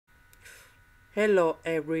Hello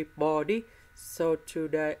everybody. So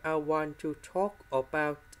today I want to talk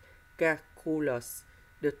about calculus.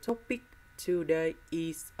 The topic today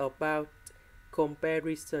is about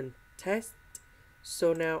comparison test.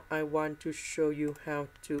 So now I want to show you how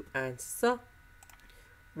to answer.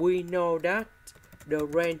 We know that the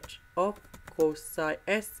range of cosine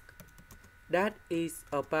x, that is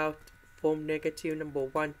about from negative number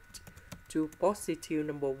 1 to positive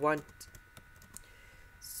number 1.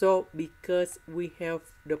 So because we have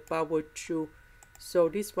the power 2, so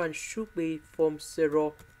this one should be from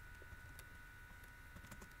 0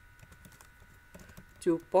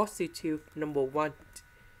 to positive number 1.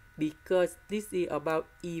 Because this is about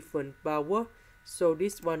even power, so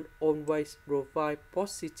this one always provide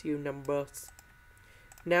positive numbers.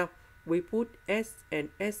 Now we put s and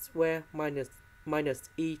s square minus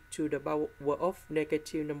e to the power of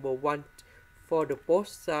negative number 1 for the both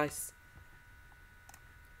sides.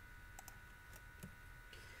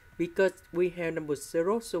 Because we have number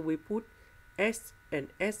 0, so we put s and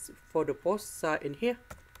s for the both sides in here.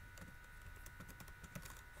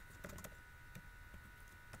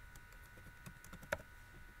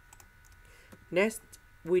 Next,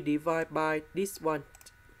 we divide by this one.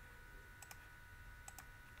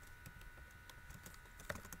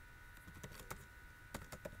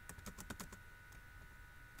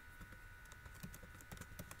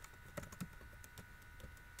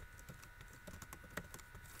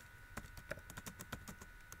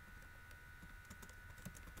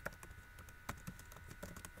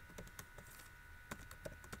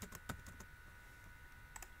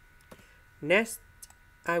 Next,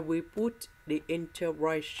 I will put the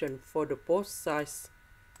integration for the both sides.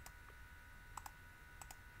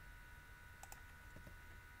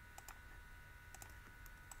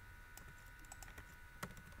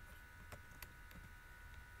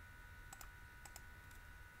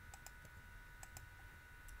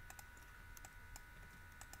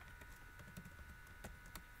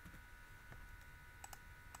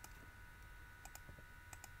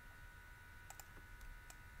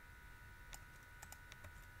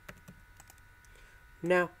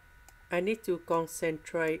 Now, I need to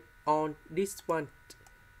concentrate on this one.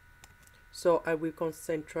 So I will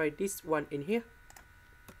concentrate this one in here.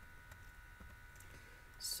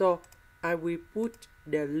 So I will put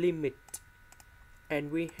the limit.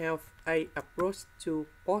 And we have a approach to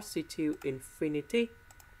positive infinity.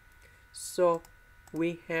 So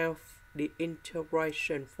we have the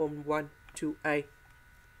integration from 1 to a.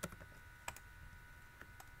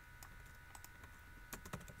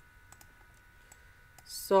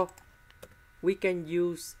 So we can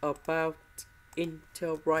use about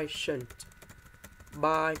integration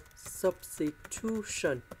by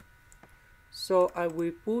substitution. So I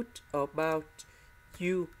will put about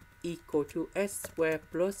u equal to s squared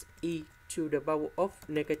plus e to the power of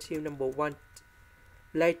negative number 1.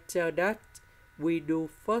 Later that, we do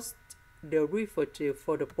first derivative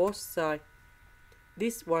for the both sides.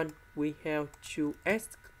 This one we have 2s.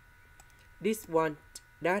 This one,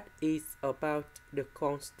 that is about the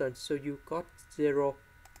constant, so you got 0.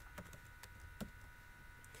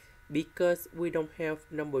 Because we don't have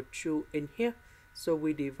number 2 in here, so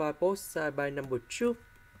we divide both sides by number 2.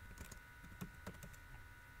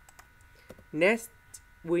 Next,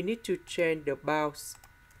 we need to change the bounds.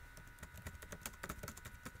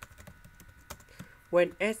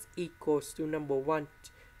 When s equals to number 1,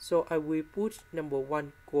 so I will put number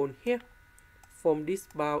 1 gone here from this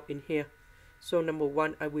bound in here. So number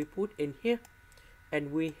 1 I will put in here,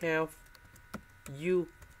 and we have u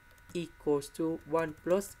equals to 1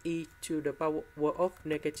 plus e to the power of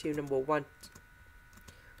negative number 1.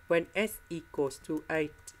 When s equals to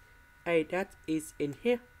 8, a that is in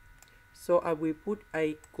here, so I will put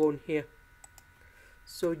a gone here.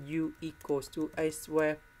 So u equals to a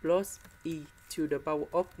squared plus e to the power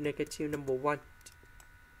of negative number 1.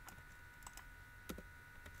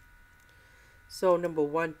 So number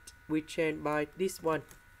 1 we change by this one.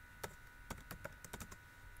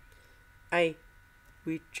 A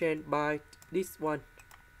we change by this one.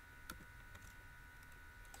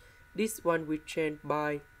 This one we change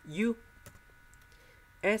by u.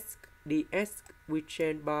 S, the s we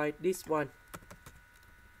change by this one.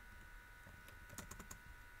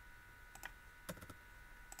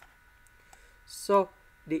 So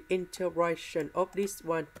the integration of this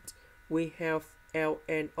one, we have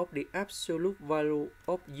ln of the absolute value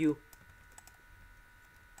of u.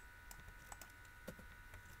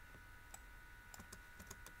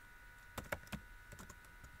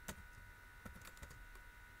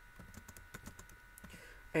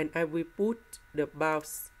 And I will put the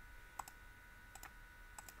bounds.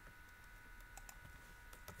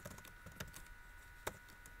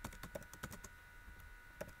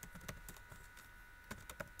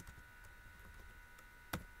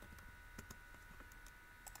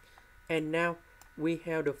 And now we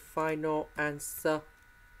have the final answer.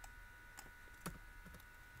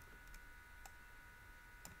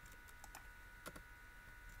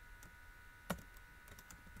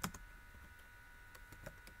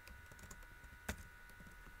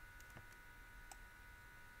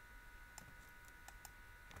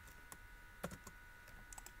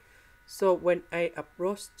 So when I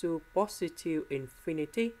approach to positive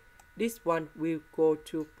infinity, this one will go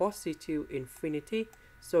to positive infinity.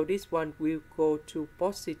 So this one will go to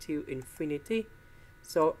positive infinity.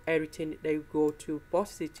 So everything they go to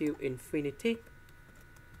positive infinity.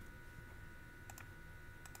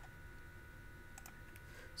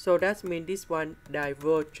 So that means this one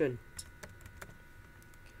divergent,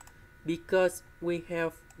 because we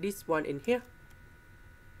have this one in here.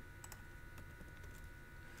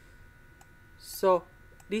 So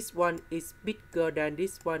this one is bigger than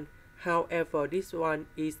this one. However, this one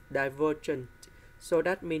is divergent. So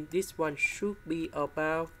that means this one should be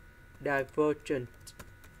about divergent.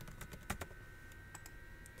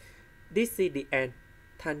 This is the end.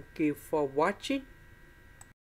 Thank you for watching.